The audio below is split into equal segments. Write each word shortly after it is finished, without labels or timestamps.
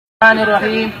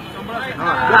रहीम।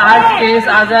 आज के इस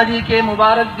आज़ादी के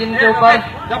मुबारक दिन के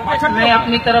ऊपर मैं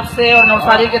अपनी तरफ से और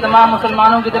नवसारी के तमाम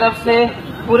मुसलमानों की तरफ से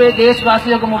पूरे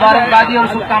देशवासियों को मुबारकबादी और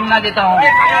शुभकामना देता हूँ।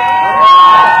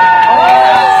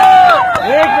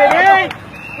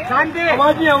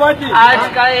 आज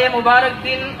का ये मुबारक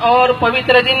दिन और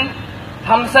पवित्र दिन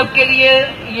हम सब के लिए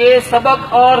ये सबक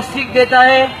और सीख देता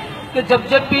है कि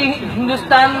जब भी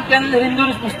हिंदुस्तान के अंदर हिंदू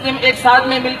मुस्लिम एक साथ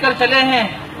में मिलकर चले हैं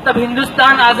तब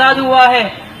हिंदुस्तान आजाद हुआ है।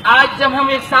 आज जब हम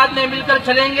एक साथ में मिलकर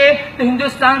चलेंगे तो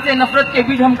हिंदुस्तान से नफरत के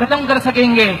बीज हम खत्म कर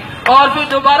सकेंगे और फिर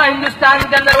दोबारा हिंदुस्तान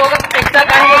के अंदर वो एकता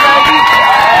कायम हो जाएगी।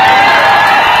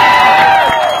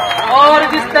 और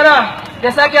जिस तरह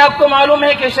जैसा कि आपको मालूम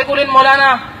है कि शेखुल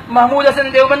मौलाना महमूद हसन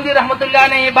देवबंदी रहमतुल्लाह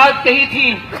ने ये बात कही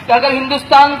थी कि अगर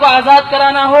हिंदुस्तान को आजाद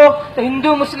कराना हो तो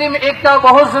हिंदू मुस्लिम एकता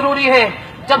बहुत जरूरी है।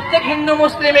 जब तक हिंदू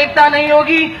मुस्लिम एकता नहीं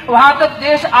होगी वहां तक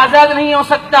देश आजाद नहीं हो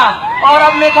सकता। और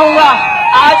अब मैं कहूंगा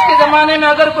आज के जमाने में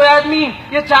अगर कोई आदमी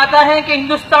ये चाहता है कि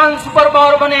हिंदुस्तान सुपर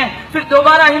पावर बने फिर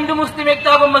दोबारा हिंदू मुस्लिम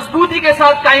एकता को मजबूती के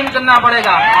साथ कायम करना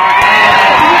पड़ेगा।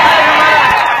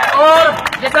 और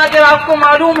जैसा कि आपको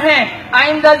मालूम है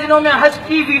आइंदा दिनों में हज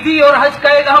की विधि और हज का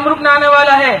एक अहम रुकन आने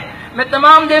वाला है। मैं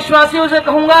तमाम देशवासियों से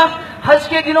कहूंगा हज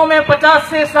के दिनों में 50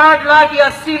 से 60 लाख या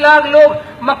 80 लाख लोग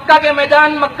मक्का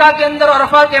के अंदर और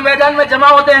अरफा के मैदान में जमा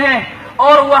होते हैं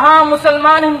और वहां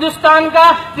मुसलमान हिंदुस्तान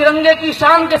का तिरंगे की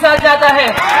शान के साथ जाता है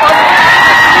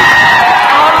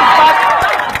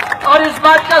और इस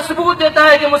बात का सबूत देता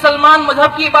है कि मुसलमान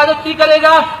मजहब की इबादत भी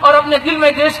करेगा और अपने दिल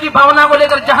में देश की भावना को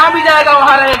लेकर जहां भी जाएगा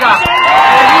वहां रहेगा।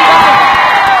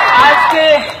 आज के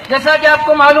जैसा कि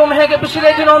आपको मालूम है कि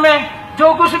पिछले दिनों में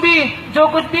जो कुछ भी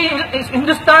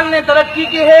हिंदुस्तान ने तरक्की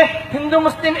की है हिंदू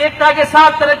मुस्लिम एकता के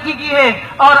साथ तरक्की की है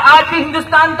और आज भी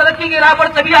हिंदुस्तान तरक्की की राह पर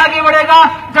तभी आगे बढ़ेगा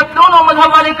जब दोनों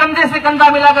मजहब वाले कंधे से कंधा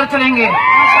मिलाकर चलेंगे।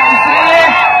 इसलिए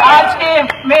आज के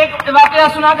मैं एक वाकया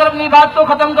सुनाकर अपनी बात को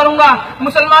खत्म करूंगा।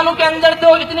 मुसलमानों के अंदर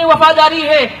तो इतनी वफादारी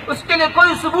है उसके लिए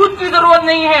कोई सबूत की जरूरत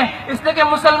नहीं है, इसलिए कि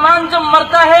मुसलमान जब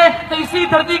मरता है तो इसी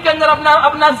धरती के अंदर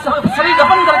अपना शरीर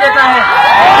दफन कर देता है।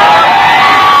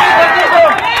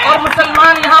 और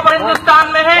मुसलमान यहाँ पर हिंदुस्तान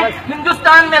में है,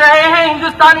 हिंदुस्तान में रहे हैं,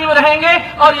 हिंदुस्तानी में रहेंगे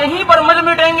और यहीं पर मर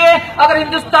मिटेंगे। अगर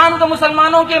हिंदुस्तान को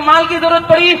मुसलमानों के माल की जरूरत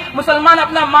पड़ी मुसलमान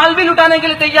अपना माल भी लुटाने के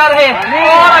लिए तैयार है।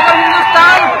 और अगर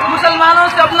हिंदुस्तान मुसलमानों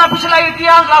से अपना पिछला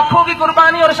इतिहास लाखों की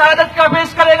कुर्बानी और शहादत का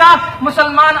पेश करेगा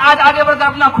मुसलमान आज आगे बढ़कर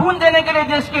अपना खून देने के लिए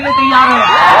देश के लिए तैयार है।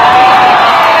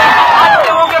 आज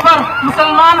के मौके पर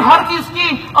मुसलमान हर चीज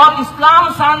की और इस्लाम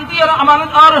शांति और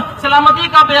अमानत और सलामती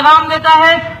का पैगाम देता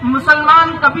है।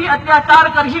 मुसलमान कभी अत्याचार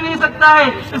कर ही नहीं सकता है,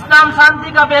 इस्लाम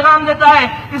शांति का पैगाम देता है।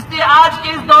 इसलिए आज के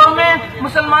इस दौर में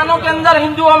मुसलमानों के अंदर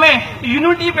हिंदुओं में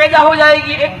यूनिटी पैदा हो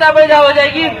जाएगी, एकता पैदा हो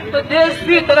जाएगी तो देश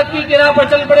भी तरक्की की राह पर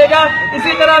चल पड़ेगा।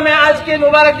 इसी तरह मैं आज के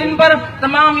मुबारक दिन पर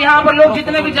तमाम यहाँ पर लोग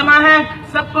जितने भी जमा हैं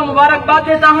सबको मुबारकबाद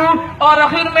देता हूँ। और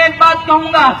आखिर में एक बात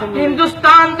कहूंगा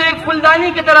हिंदुस्तान तो एक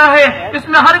फूलदानी की तरह है,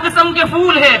 इसमें हर किस्म के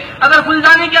फूल है। अगर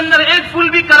फूलदानी के अंदर एक फूल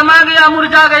भी कर्मा गया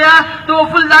मुरझा गया तो वो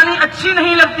फूलदानी अच्छी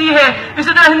नहीं लगती है।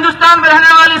 इसी तरह हिंदुस्तान में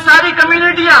रहने वाली सारी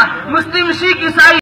कम्युनिटियां मुस्लिम सिख ईसाई